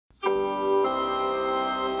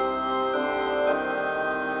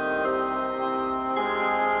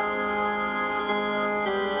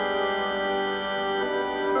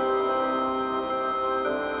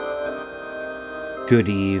Good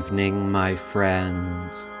evening, my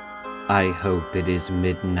friends. I hope it is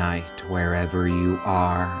midnight wherever you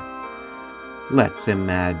are. Let's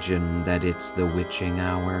imagine that it's the witching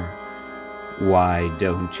hour. Why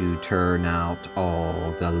don't you turn out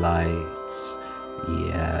all the lights?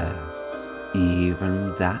 Yes,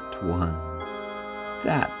 even that one.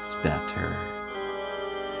 That's better.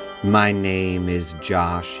 My name is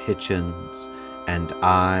Josh Hitchens, and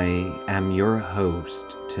I am your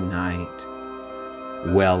host tonight.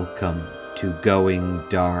 Welcome to Going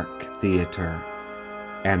Dark Theater,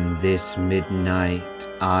 and this midnight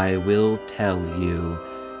I will tell you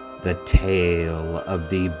the tale of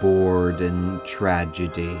the Borden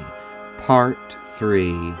tragedy, Part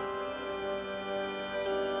 3.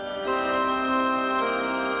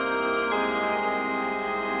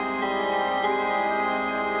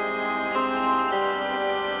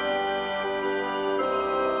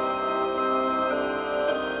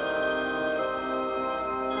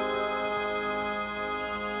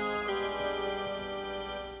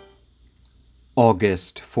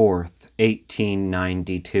 August 4th,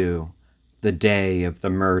 1892, the day of the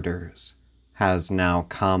murders, has now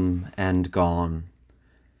come and gone.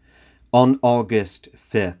 On August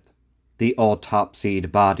 5th, the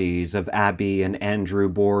autopsied bodies of Abby and Andrew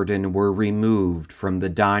Borden were removed from the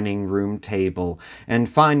dining room table and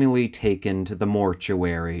finally taken to the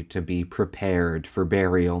mortuary to be prepared for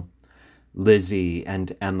burial. Lizzie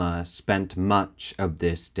and Emma spent much of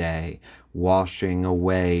this day washing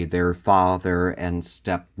away their father and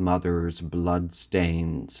stepmother's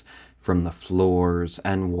bloodstains from the floors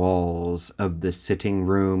and walls of the sitting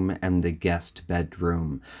room and the guest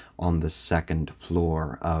bedroom on the second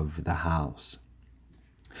floor of the house.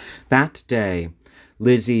 That day,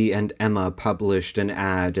 Lizzie and Emma published an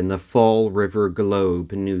ad in the Fall River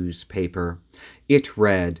Globe newspaper. It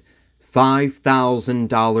read,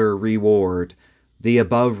 $5,000 reward. The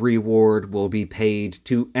above reward will be paid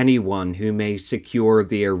to anyone who may secure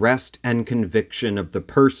the arrest and conviction of the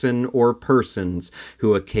person or persons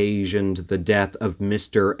who occasioned the death of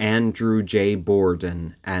Mr. Andrew J.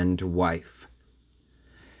 Borden and wife.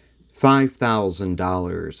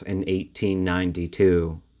 $5,000 in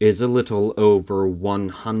 1892 is a little over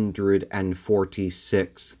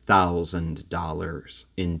 $146,000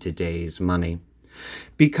 in today's money.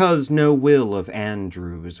 Because no will of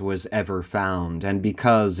Andrew's was ever found, and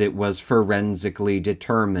because it was forensically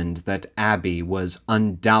determined that Abby was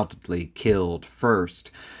undoubtedly killed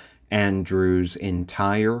first, Andrew's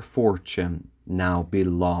entire fortune now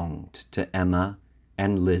belonged to Emma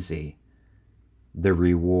and Lizzie. The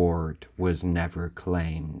reward was never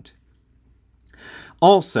claimed.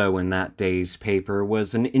 Also in that day's paper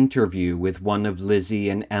was an interview with one of Lizzie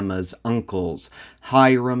and Emma's uncles,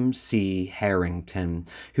 Hiram C. Harrington,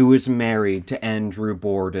 who was married to Andrew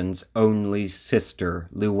Borden's only sister,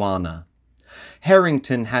 Luana.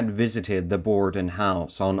 Harrington had visited the Borden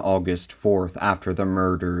house on August 4th after the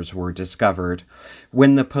murders were discovered.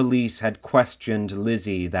 When the police had questioned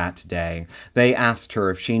Lizzie that day, they asked her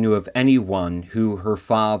if she knew of anyone who her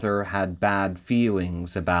father had bad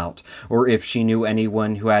feelings about, or if she knew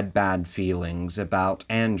anyone who had bad feelings about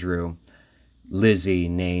Andrew. Lizzie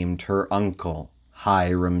named her uncle,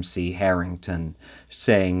 Hiram C. Harrington,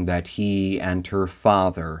 saying that he and her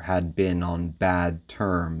father had been on bad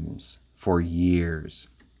terms for years.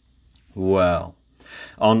 Well,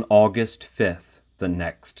 on August 5th, the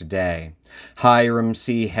next day, Hiram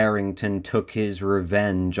C. Harrington took his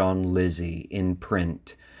revenge on Lizzie in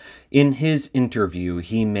print. In his interview,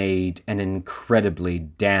 he made an incredibly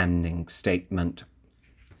damning statement.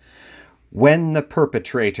 When the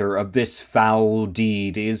perpetrator of this foul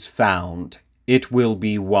deed is found, it will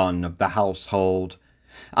be one of the household.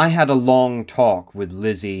 I had a long talk with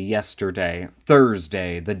Lizzie yesterday,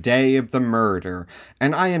 Thursday, the day of the murder,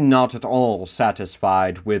 and I am not at all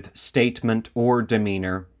satisfied with statement or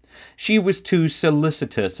demeanor. She was too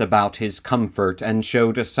solicitous about his comfort and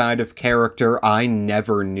showed a side of character I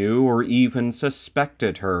never knew or even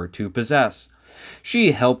suspected her to possess.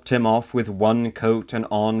 She helped him off with one coat and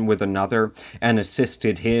on with another, and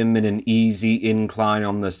assisted him in an easy incline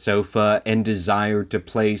on the sofa, and desired to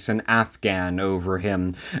place an afghan over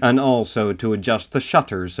him, and also to adjust the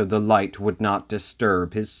shutters so the light would not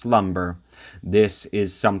disturb his slumber. This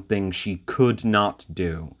is something she could not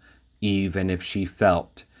do, even if she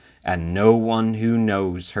felt, and no one who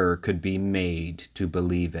knows her could be made to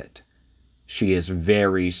believe it. She is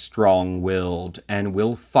very strong-willed and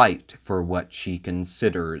will fight for what she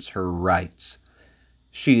considers her rights.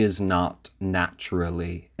 She is not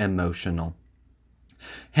naturally emotional.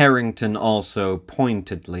 Harrington also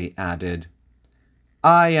pointedly added,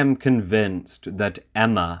 I am convinced that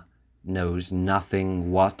Emma knows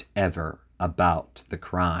nothing whatever about the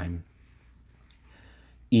crime.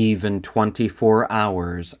 Even 24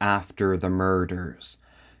 hours after the murders,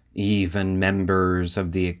 even members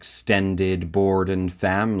of the extended Borden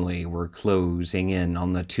family were closing in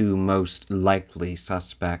on the two most likely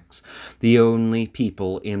suspects, the only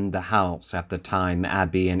people in the house at the time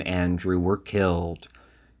Abby and Andrew were killed: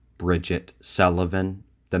 Bridget Sullivan,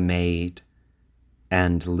 the maid,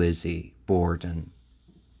 and Lizzie Borden.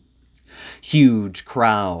 Huge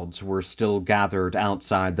crowds were still gathered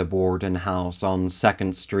outside the Borden house on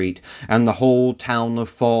 2nd Street, and the whole town of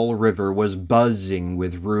Fall River was buzzing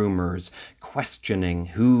with rumors, questioning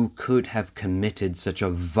who could have committed such a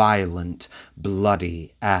violent,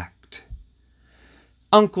 bloody act.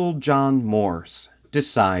 Uncle John Morse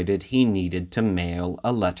decided he needed to mail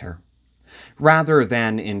a letter. Rather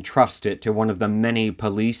than entrust it to one of the many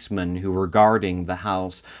policemen who were guarding the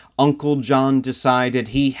house, Uncle John decided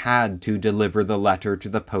he had to deliver the letter to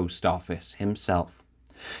the post office himself.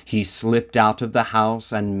 He slipped out of the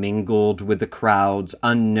house and mingled with the crowds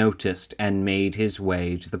unnoticed and made his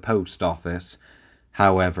way to the post office.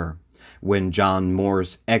 However, when John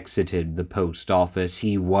Morse exited the post office,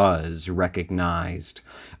 he was recognized.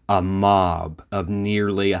 A mob of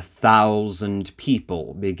nearly 1,000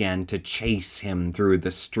 people began to chase him through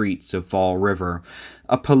the streets of Fall River.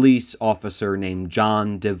 A police officer named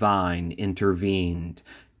John Devine intervened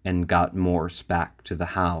and got Morse back to the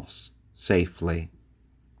house safely.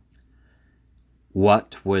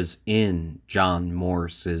 What was in John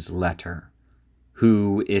Morse's letter?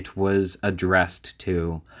 Who it was addressed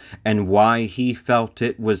to, and why he felt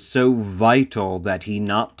it was so vital that he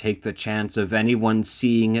not take the chance of anyone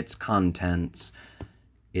seeing its contents,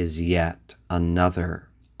 is yet another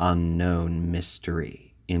unknown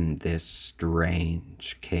mystery in this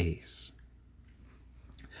strange case.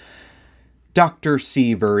 Dr.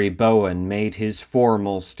 Seabury Bowen made his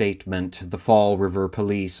formal statement to the Fall River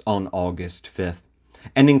Police on August 5th.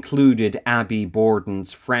 And included Abby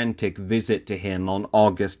Borden's frantic visit to him on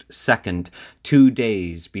August 2nd, 2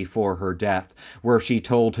 days before her death, where she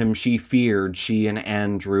told him she feared she and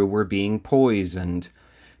Andrew were being poisoned.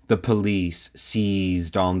 The police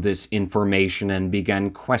seized on this information and began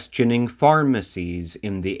questioning pharmacies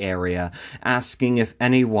in the area, asking if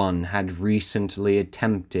anyone had recently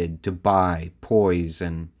attempted to buy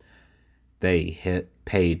poison. They hit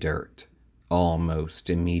pay dirt almost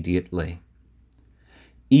immediately.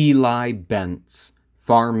 Eli Bentz,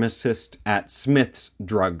 pharmacist at Smith's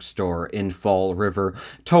drugstore in Fall River,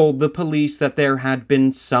 told the police that there had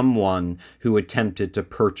been someone who attempted to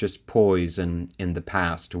purchase poison in the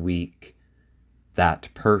past week. That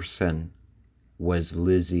person was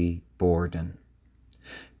Lizzie Borden.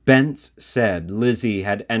 Bentz said Lizzie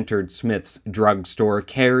had entered Smith's drugstore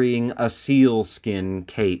carrying a sealskin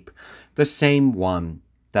cape, the same one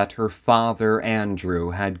that her father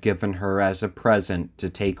Andrew had given her as a present to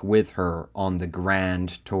take with her on the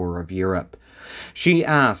grand tour of Europe. She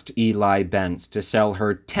asked Eli Bentz to sell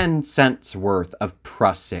her 10 cents worth of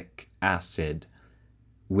prussic acid,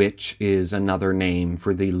 which is another name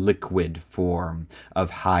for the liquid form of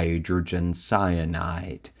hydrogen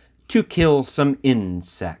cyanide, to kill some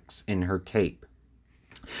insects in her cape.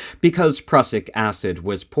 Because prussic acid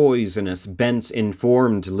was poisonous, Bentz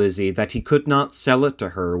informed Lizzie that he could not sell it to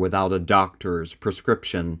her without a doctor's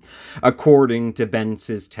prescription. According to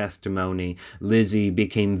Bentz's testimony, Lizzie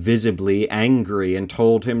became visibly angry and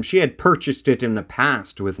told him she had purchased it in the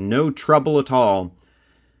past with no trouble at all.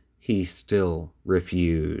 He still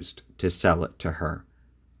refused to sell it to her,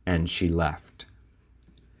 and she left.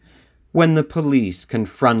 When the police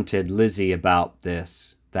confronted Lizzie about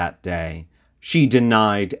this that day, she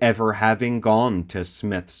denied ever having gone to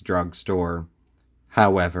Smith's drugstore.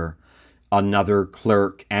 However, another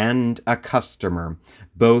clerk and a customer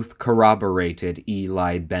both corroborated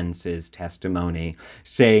Eli Bentz's testimony,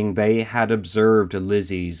 saying they had observed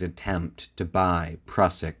Lizzie's attempt to buy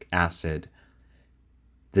prussic acid.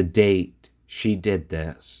 The date she did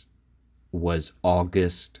this was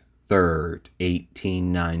August 3rd,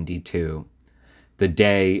 1892. The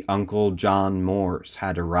day Uncle John Morse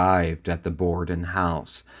had arrived at the Borden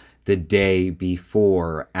house, the day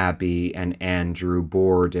before Abby and Andrew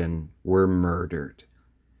Borden were murdered.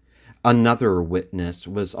 Another witness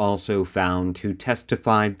was also found who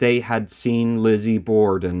testified they had seen Lizzie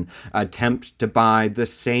Borden attempt to buy the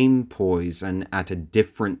same poison at a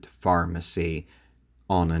different pharmacy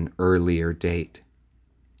on an earlier date.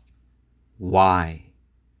 Why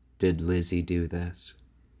did Lizzie do this?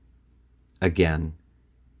 Again,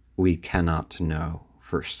 we cannot know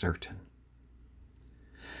for certain.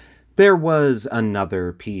 There was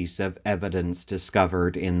another piece of evidence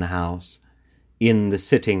discovered in the house. In the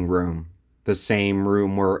sitting room, the same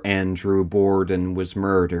room where Andrew Borden was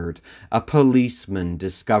murdered, a policeman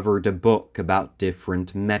discovered a book about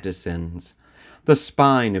different medicines. The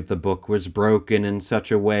spine of the book was broken in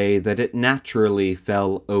such a way that it naturally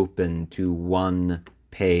fell open to one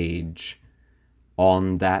page.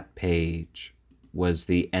 On that page was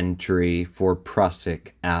the entry for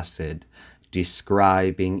prussic acid,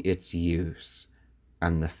 describing its use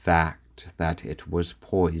and the fact that it was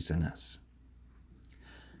poisonous.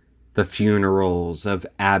 The funerals of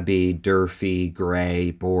Abby Durfee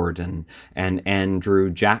Gray Borden and Andrew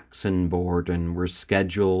Jackson Borden were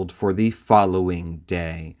scheduled for the following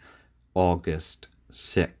day, August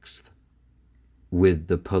 6th. With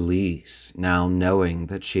the police now knowing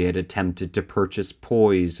that she had attempted to purchase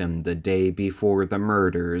poison the day before the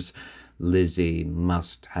murders, Lizzie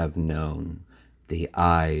must have known the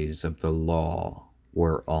eyes of the law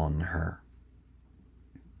were on her.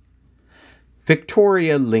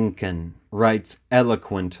 Victoria Lincoln writes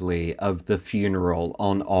eloquently of the funeral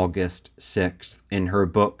on August 6th in her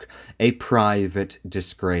book, A Private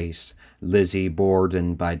Disgrace, Lizzie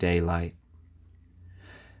Borden by Daylight.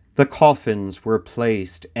 The coffins were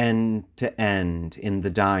placed end to end in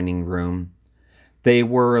the dining room. They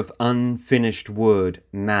were of unfinished wood,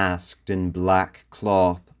 masked in black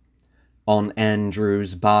cloth. On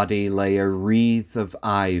Andrew's body lay a wreath of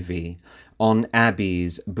ivy, on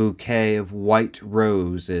Abby's bouquet of white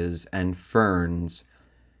roses and ferns.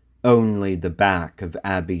 Only the back of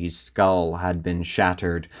Abby's skull had been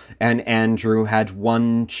shattered, and Andrew had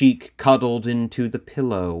one cheek cuddled into the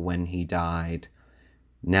pillow when he died.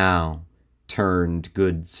 Now, turned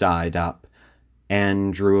good side up,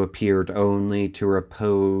 Andrew appeared only to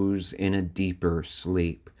repose in a deeper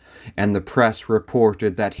sleep, and the press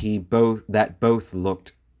reported that both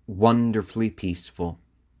looked wonderfully peaceful.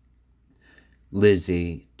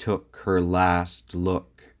 Lizzie took her last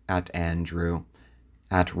look at Andrew,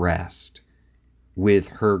 at rest, with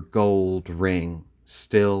her gold ring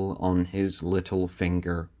still on his little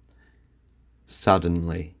finger.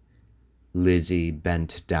 Suddenly, Lizzie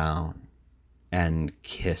bent down and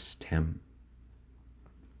kissed him.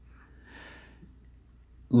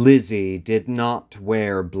 Lizzie did not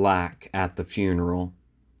wear black at the funeral,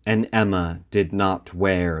 and Emma did not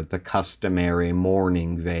wear the customary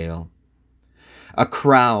mourning veil. A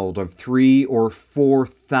crowd of 3,000 or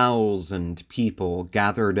 4,000 people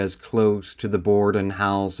gathered as close to the Borden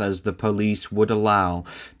house as the police would allow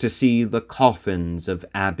to see the coffins of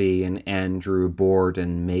Abby and Andrew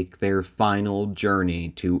Borden make their final journey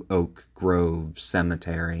to Oak Grove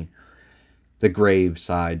Cemetery. The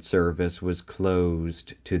graveside service was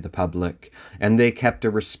closed to the public, and they kept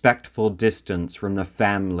a respectful distance from the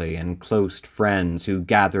family and close friends who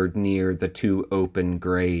gathered near the two open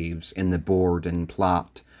graves in the Borden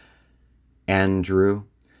plot. Andrew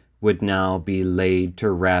would now be laid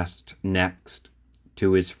to rest next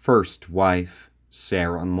to his first wife,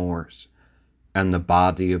 Sarah Morse, and the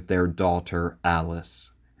body of their daughter,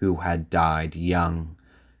 Alice, who had died young,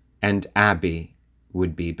 and Abby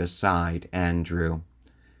would be beside Andrew.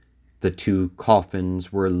 The two coffins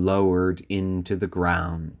were lowered into the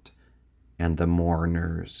ground, and the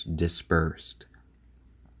mourners dispersed.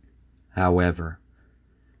 However,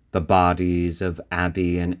 the bodies of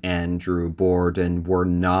Abby and Andrew Borden were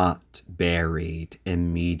not buried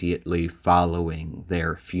immediately following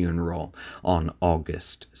their funeral on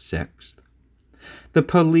August 6th. The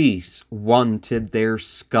police wanted their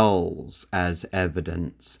skulls as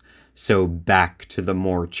evidence, so back to the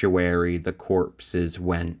mortuary the corpses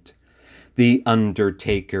went. The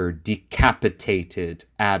undertaker decapitated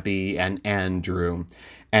Abby and Andrew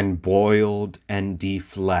and boiled and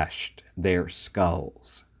defleshed their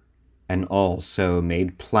skulls, and also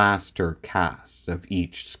made plaster casts of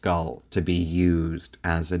each skull to be used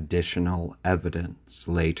as additional evidence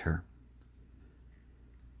later.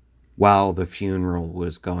 While the funeral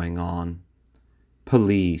was going on,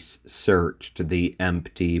 police searched the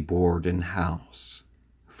empty Borden house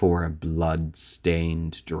for a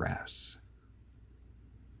blood-stained dress.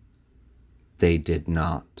 They did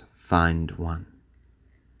not find one.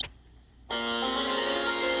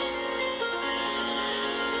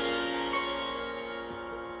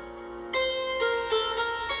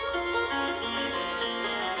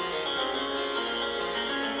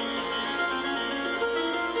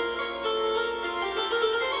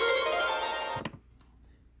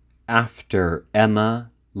 After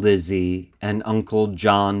Emma, Lizzie, and Uncle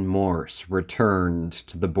John Morse returned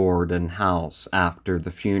to the Borden house after the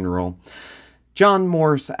funeral, John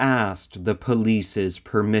Morse asked the police's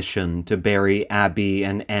permission to bury Abby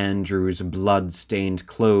and Andrew's blood-stained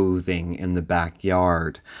clothing in the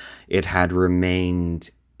backyard. It had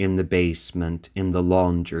remained in the basement in the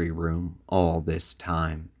laundry room all this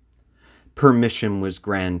time. Permission was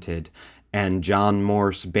granted, and John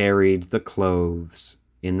Morse buried the clothes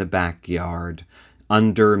in the backyard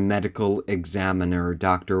under medical examiner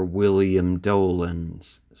Dr. William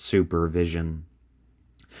Dolan's supervision.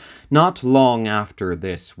 Not long after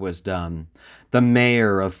this was done, the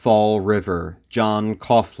mayor of Fall River, John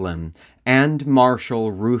Coughlin, and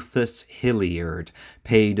Marshal Rufus Hilliard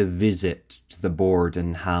paid a visit to the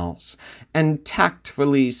Borden house, and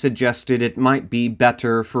tactfully suggested it might be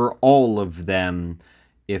better for all of them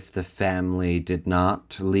if the family did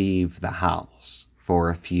not leave the house for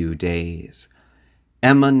a few days.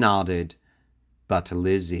 Emma nodded, but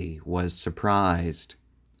Lizzie was surprised.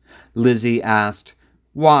 Lizzie asked,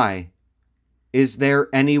 "Why? Is there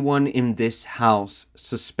anyone in this house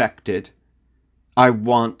suspected? I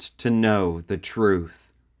want to know the truth."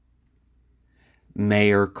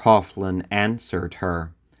 Mayor Coughlin answered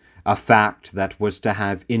her, a fact that was to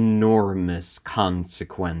have enormous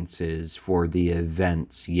consequences for the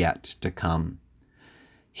events yet to come.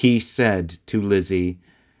 He said to Lizzie,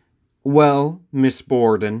 "Well, Miss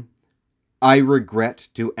Borden, I regret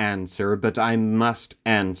to answer, but I must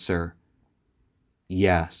answer.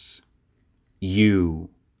 Yes,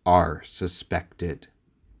 you are suspected."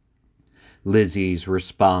 Lizzie's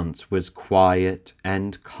response was quiet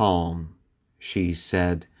and calm. She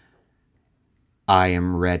said, "I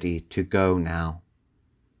am ready to go now."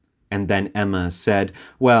 And then Emma said,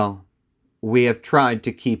 "Well, we have tried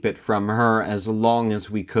to keep it from her as long as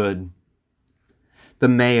we could." The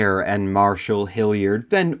mayor and Marshal Hilliard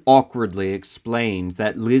then awkwardly explained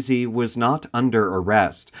that Lizzie was not under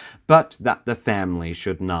arrest, but that the family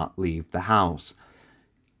should not leave the house.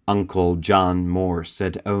 Uncle John Morse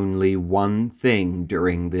said only one thing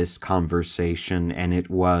during this conversation, and it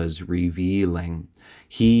was revealing.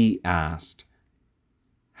 He asked,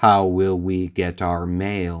 "How will we get our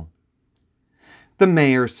mail?" The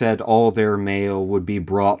mayor said all their mail would be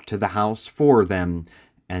brought to the house for them,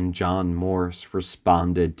 and John Morse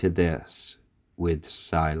responded to this with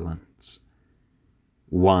silence.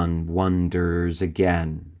 One wonders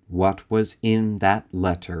again what was in that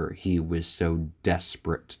letter he was so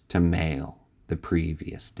desperate to mail the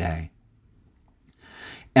previous day.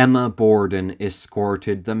 Emma Borden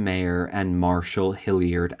escorted the mayor and Marshal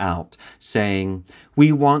Hilliard out, saying,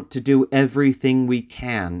 "We want to do everything we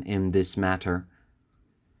can in this matter."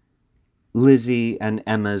 Lizzie and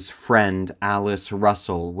Emma's friend Alice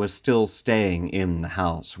Russell was still staying in the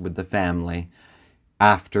house with the family.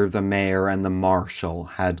 After the mayor and the marshal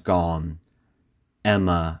had gone,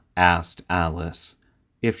 Emma asked Alice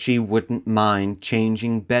if she wouldn't mind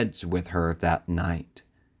changing beds with her that night.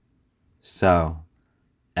 So,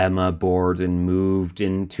 Emma Borden moved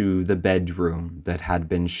into the bedroom that had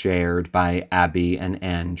been shared by Abby and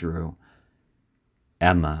Andrew.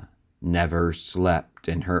 Emma never slept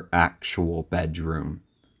in her actual bedroom,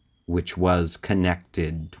 which was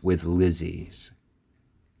connected with Lizzie's,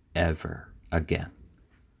 ever again.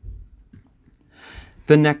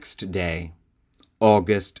 The next day,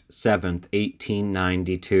 August 7th,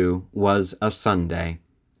 1892, was a Sunday.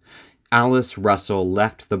 Alice Russell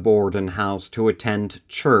left the Borden house to attend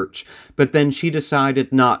church, but then she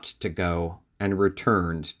decided not to go and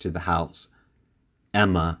returned to the house.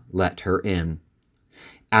 Emma let her in.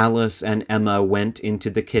 Alice and Emma went into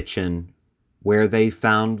the kitchen, where they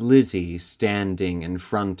found Lizzie standing in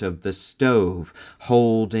front of the stove,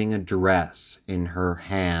 holding a dress in her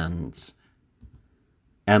hands.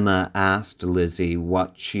 Emma asked Lizzie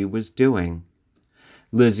what she was doing.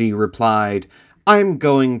 Lizzie replied, "I'm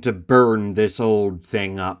going to burn this old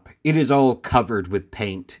thing up. It is all covered with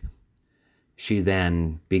paint." She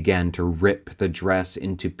then began to rip the dress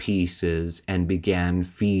into pieces and began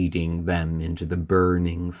feeding them into the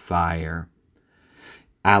burning fire.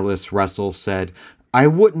 Alice Russell said, "I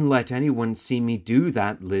wouldn't let anyone see me do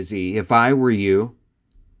that, Lizzie, if I were you."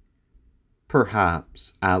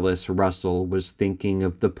 Perhaps Alice Russell was thinking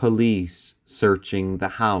of the police searching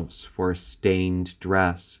the house for a stained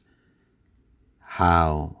dress.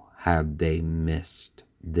 How had they missed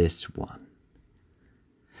this one?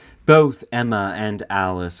 Both Emma and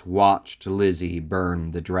Alice watched Lizzie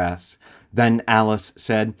burn the dress. Then Alice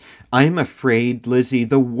said, "I'm afraid, Lizzie,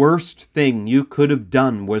 the worst thing you could have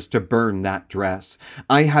done was to burn that dress.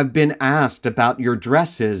 I have been asked about your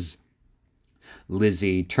dresses."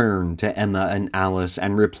 Lizzie turned to Emma and Alice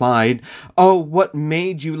and replied, "Oh, what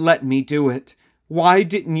made you let me do it? Why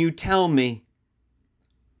didn't you tell me?"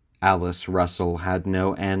 Alice Russell had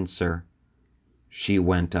no answer. She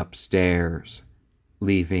went upstairs,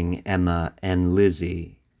 leaving Emma and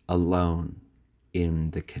Lizzie alone in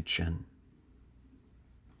the kitchen.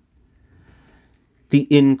 The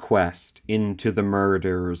inquest into the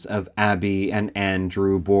murders of Abby and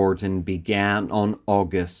Andrew Borden began on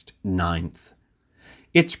August 9th.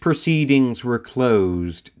 Its proceedings were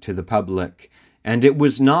closed to the public, and it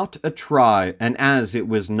was not a trial, and as it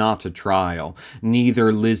was not a trial,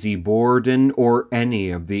 neither Lizzie Borden or any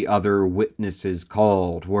of the other witnesses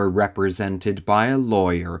called were represented by a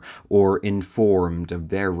lawyer or informed of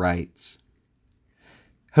their rights.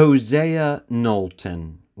 Hosea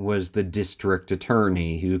Knowlton was the district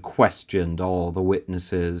attorney who questioned all the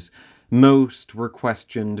witnesses. Most were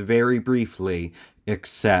questioned very briefly,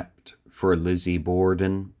 except for Lizzie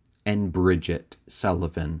Borden and Bridget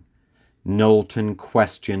Sullivan. Knowlton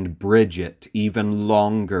questioned Bridget even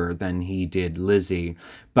longer than he did Lizzie,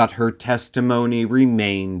 but her testimony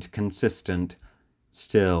remained consistent.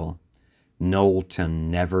 Still,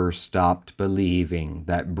 Knowlton never stopped believing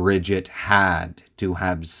that Bridget had to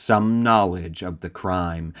have some knowledge of the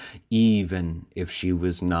crime, even if she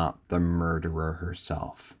was not the murderer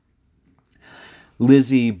herself.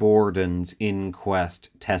 Lizzie Borden's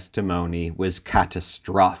inquest testimony was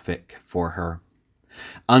catastrophic for her.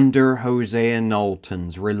 Under Hosea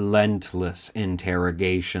Knowlton's relentless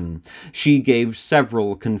interrogation, she gave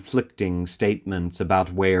several conflicting statements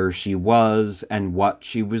about where she was and what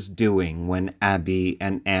she was doing when Abby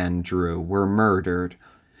and Andrew were murdered.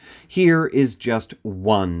 Here is just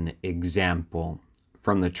one example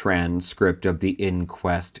from the transcript of the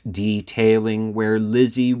inquest detailing where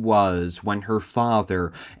Lizzie was when her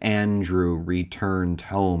father, Andrew, returned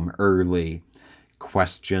home early.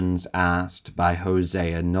 Questions asked by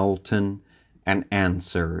Hosea Knowlton and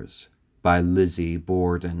answers by Lizzie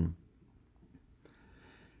Borden.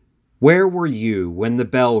 Where were you when the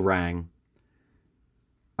bell rang?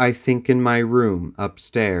 I think in my room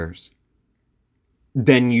upstairs.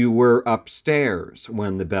 Then you were upstairs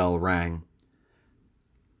when the bell rang.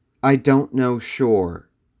 I don't know sure,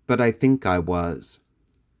 but I think I was.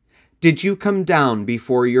 Did you come down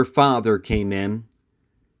before your father came in?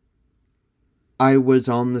 I was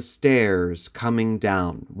on the stairs coming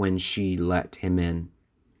down when she let him in.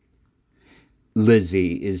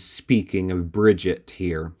 Lizzie is speaking of Bridget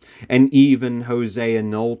here, and even Hosea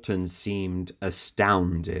Knowlton seemed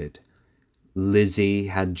astounded. Lizzie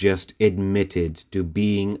had just admitted to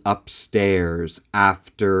being upstairs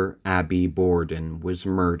after Abby Borden was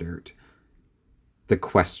murdered. The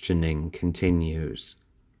questioning continues.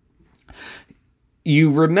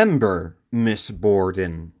 You remember, Miss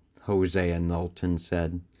Borden, Hosea Knowlton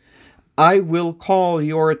said. I will call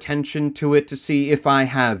your attention to it to see if I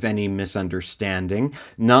have any misunderstanding,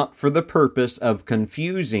 not for the purpose of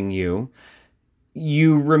confusing you.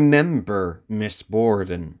 You remember, Miss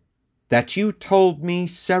Borden, that you told me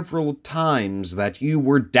several times that you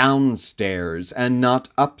were downstairs and not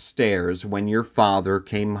upstairs when your father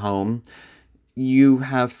came home. You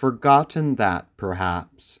have forgotten that,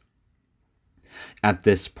 perhaps. At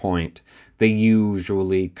this point, the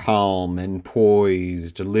usually calm and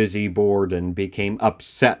poised Lizzie Borden became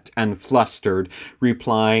upset and flustered,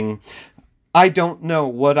 replying, I don't know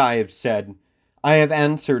what I have said. I have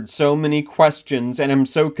answered so many questions and am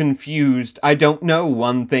so confused I don't know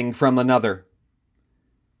one thing from another.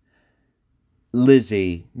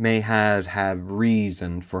 Lizzie may have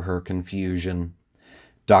reason for her confusion.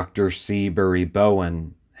 Dr. Seabury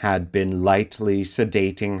Bowen had been lightly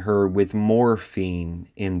sedating her with morphine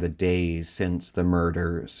in the days since the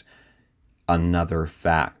murders, another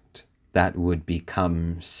fact that would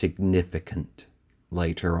become significant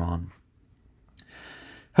later on.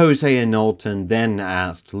 Hosea Knowlton then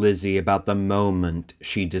asked Lizzie about the moment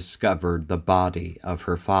she discovered the body of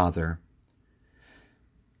her father.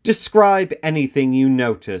 Describe anything you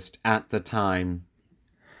noticed at the time.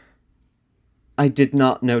 I did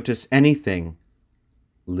not notice anything,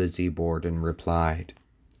 Lizzie Borden replied.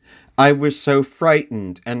 I was so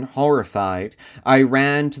frightened and horrified. I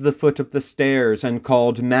ran to the foot of the stairs and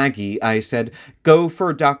called Maggie. I said, Go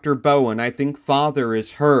for Dr. Bowen. I think father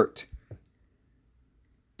is hurt.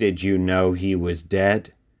 Did you know he was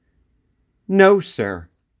dead? No, sir.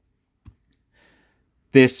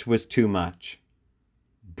 This was too much.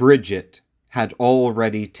 Bridget had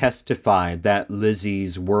already testified that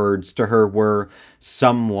Lizzie's words to her were,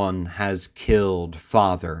 Someone has killed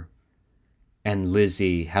father. And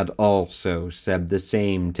Lizzie had also said the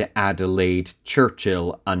same to Adelaide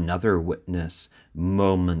Churchill, another witness,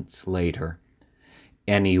 moments later.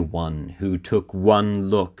 Anyone who took one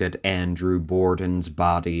look at Andrew Borden's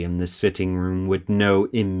body in the sitting room would know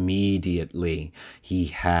immediately he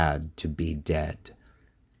had to be dead.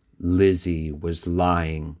 Lizzie was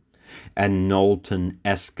lying, and Knowlton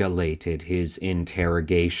escalated his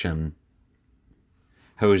interrogation.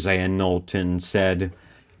 Hosea Knowlton said,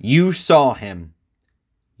 "You saw him.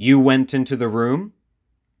 You went into the room?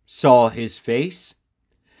 Saw his face?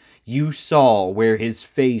 You saw where his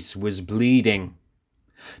face was bleeding.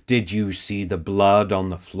 Did you see the blood on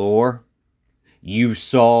the floor? You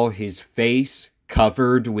saw his face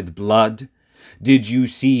covered with blood? Did you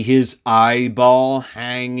see his eyeball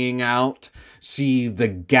hanging out? See the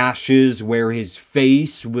gashes where his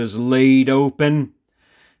face was laid open?"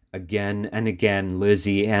 Again and again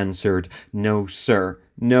Lizzie answered, "No, sir,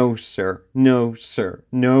 no, sir, no, sir,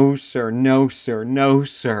 no, sir, no, sir, no,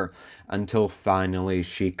 sir," until finally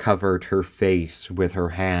she covered her face with her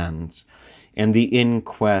hands, and the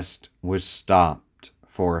inquest was stopped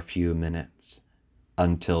for a few minutes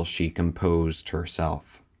until she composed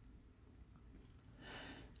herself.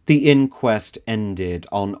 The inquest ended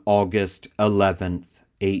on August 11th,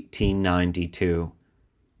 1892,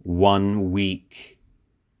 1 week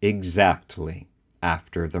exactly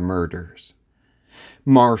after the murders.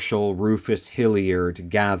 Marshal Rufus Hilliard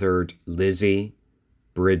gathered Lizzie,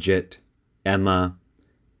 Bridget, Emma,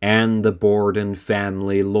 and the Borden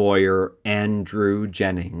family lawyer Andrew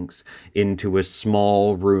Jennings into a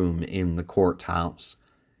small room in the courthouse.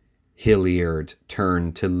 Hilliard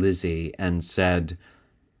turned to Lizzie and said,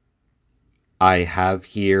 "I have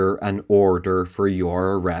here an order for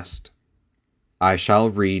your arrest. I shall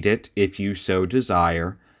read it if you so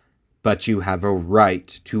desire, but you have a right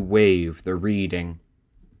to waive the reading."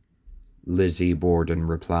 Lizzie Borden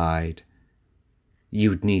replied,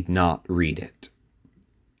 "You need not read it."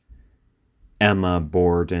 Emma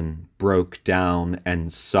Borden broke down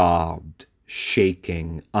and sobbed,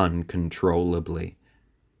 shaking uncontrollably.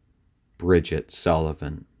 Bridget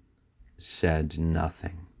Sullivan said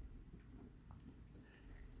nothing.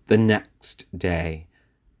 The next day,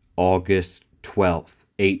 August 12th,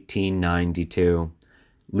 1892,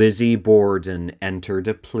 Lizzie Borden entered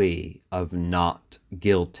a plea of not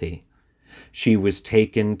guilty. She was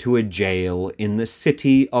taken to a jail in the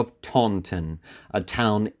city of Taunton, a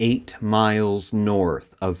town 8 miles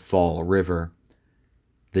north of Fall River.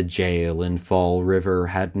 The jail in Fall River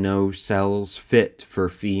had no cells fit for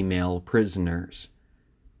female prisoners.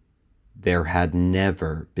 There had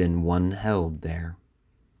never been one held there.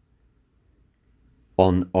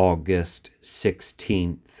 On August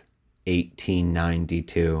 16th,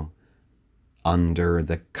 1892, under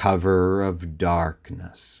the cover of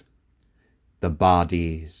darkness, the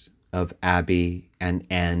bodies of Abby and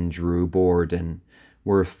Andrew Borden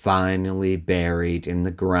were finally buried in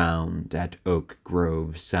the ground at Oak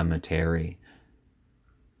Grove Cemetery.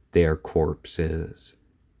 Their corpses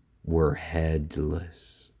were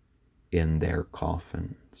headless in their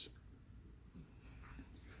coffins.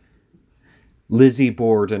 Lizzie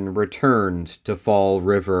Borden returned to Fall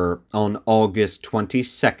River on August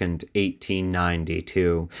 22nd,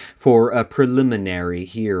 1892, for a preliminary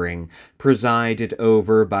hearing presided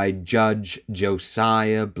over by Judge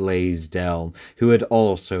Josiah Blaisdell, who had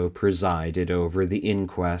also presided over the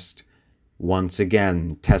inquest. Once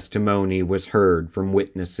again, testimony was heard from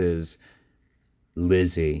witnesses.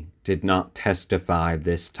 Lizzie did not testify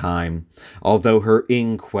this time, although her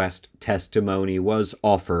inquest testimony was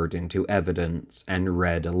offered into evidence and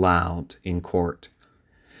read aloud in court.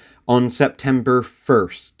 On September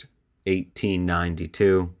 1st,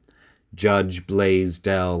 1892, Judge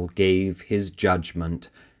Blaisdell gave his judgment,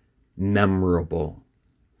 memorable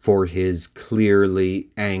for his clearly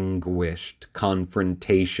anguished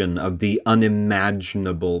confrontation of the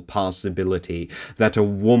unimaginable possibility that a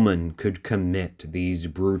woman could commit these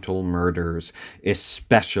brutal murders,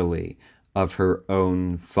 especially of her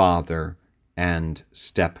own father and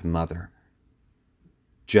stepmother.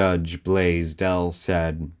 Judge Blaisdell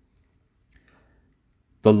said,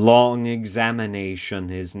 "The long examination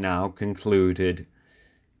is now concluded,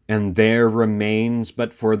 and there remains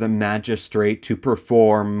but for the magistrate to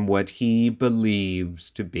perform what he believes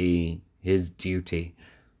to be his duty.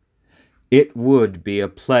 It would be a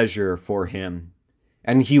pleasure for him,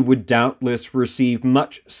 and he would doubtless receive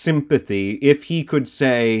much sympathy if he could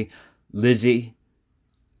say, 'Lizzie,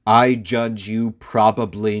 I judge you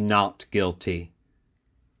probably not guilty.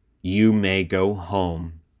 You may go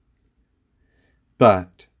home.'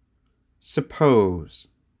 But suppose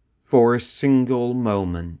for a single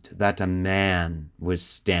moment that a man was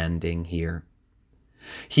standing here.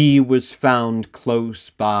 He was found close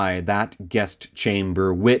by that guest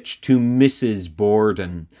chamber which to Mrs.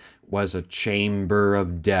 Borden was a chamber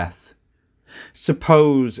of death.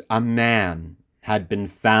 Suppose a man had been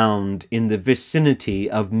found in the vicinity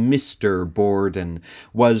of Mr. Borden,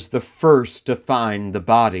 was the first to find the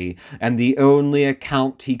body, and the only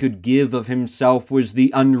account he could give of himself was the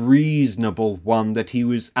unreasonable one that he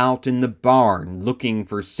was out in the barn looking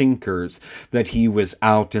for sinkers, that he was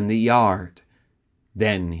out in the yard.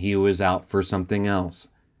 Then he was out for something else.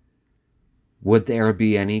 Would there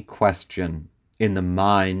be any question in the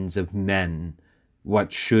minds of men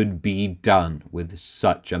what should be done with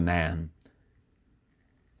such a man?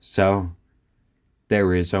 So,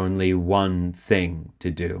 there is only one thing to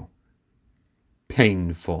do,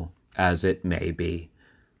 painful as it may be.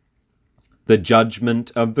 The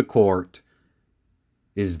judgment of the court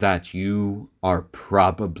is that you are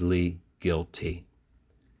probably guilty,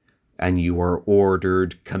 and you are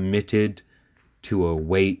ordered committed to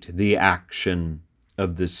await the action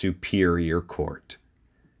of the Superior Court.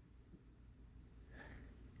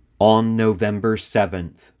 On November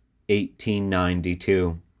 7th,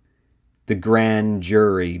 1892, the grand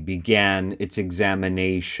jury began its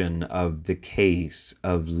examination of the case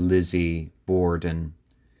of Lizzie Borden.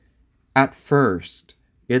 At first,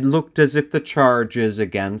 it looked as if the charges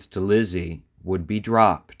against Lizzie would be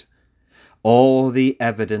dropped. All the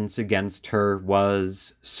evidence against her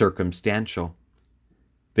was circumstantial.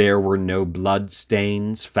 There were no blood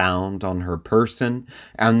stains found on her person,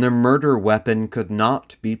 and the murder weapon could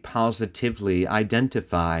not be positively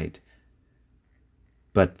identified.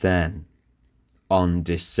 But then, on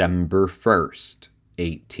December 1st,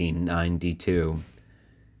 1892,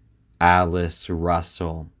 Alice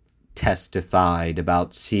Russell testified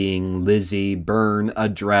about seeing Lizzie burn a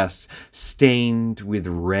dress stained with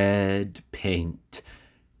red paint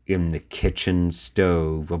in the kitchen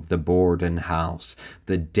stove of the Borden house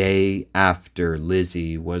the day after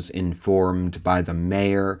Lizzie was informed by the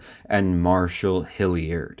mayor and Marshal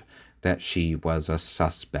Hilliard that she was a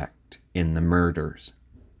suspect in the murders.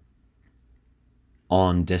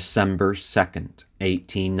 On December 2nd,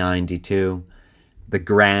 1892, the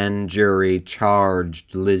grand jury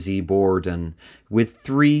charged Lizzie Borden with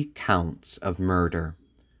 3 counts of murder,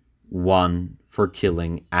 1 for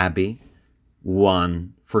killing Abby,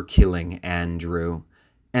 1 for killing Andrew,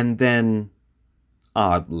 and then,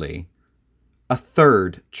 oddly, a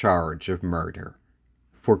 3rd charge of murder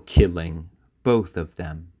for killing both of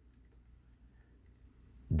them.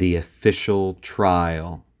 The official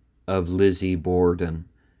trial of Lizzie Borden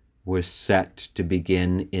was set to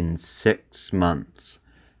begin in 6 months,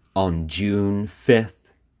 on June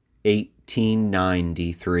 5th,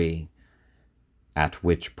 1893, at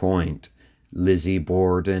which point Lizzie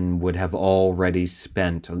Borden would have already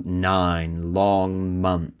spent 9 long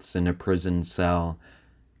months in a prison cell,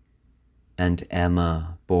 and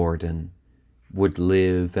Emma Borden would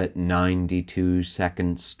live at 92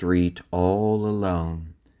 2nd Street all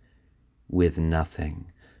alone, with nothing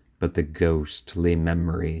but the ghostly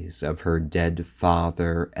memories of her dead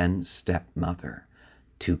father and stepmother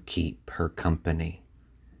to keep her company.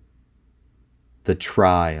 The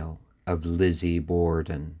trial of Lizzie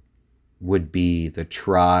Borden would be the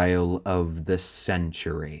trial of the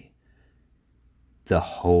century. The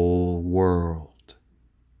whole world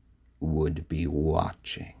would be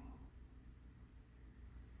watching.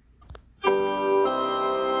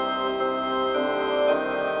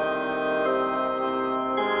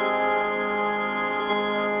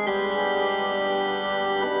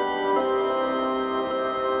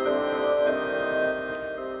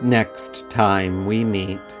 Next time we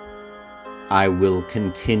meet, I will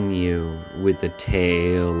continue with the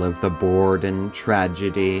tale of the Borden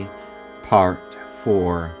tragedy, Part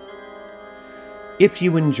 4. If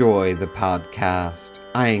you enjoy the podcast,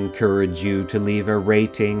 I encourage you to leave a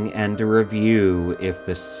rating and a review if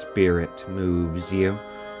the spirit moves you.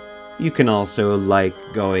 You can also like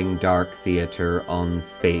Going Dark Theater on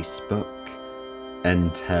Facebook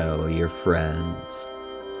and tell your friends.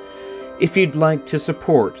 If you'd like to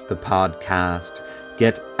support the podcast,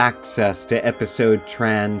 get access to episode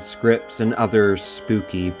transcripts and other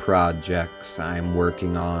spooky projects I'm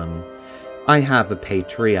working on, I have a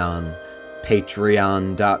Patreon,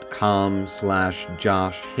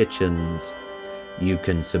 patreon.com/Josh Hitchens. You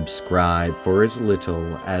can subscribe for as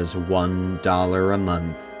little as $1 a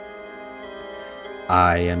month.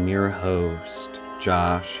 I am your host,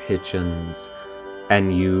 Josh Hitchens,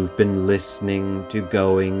 and you've been listening to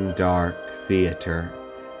Going Dark Theater.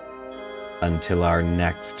 Until our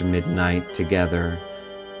next midnight together,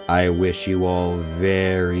 I wish you all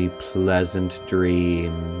very pleasant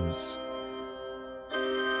dreams.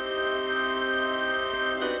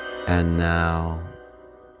 And now,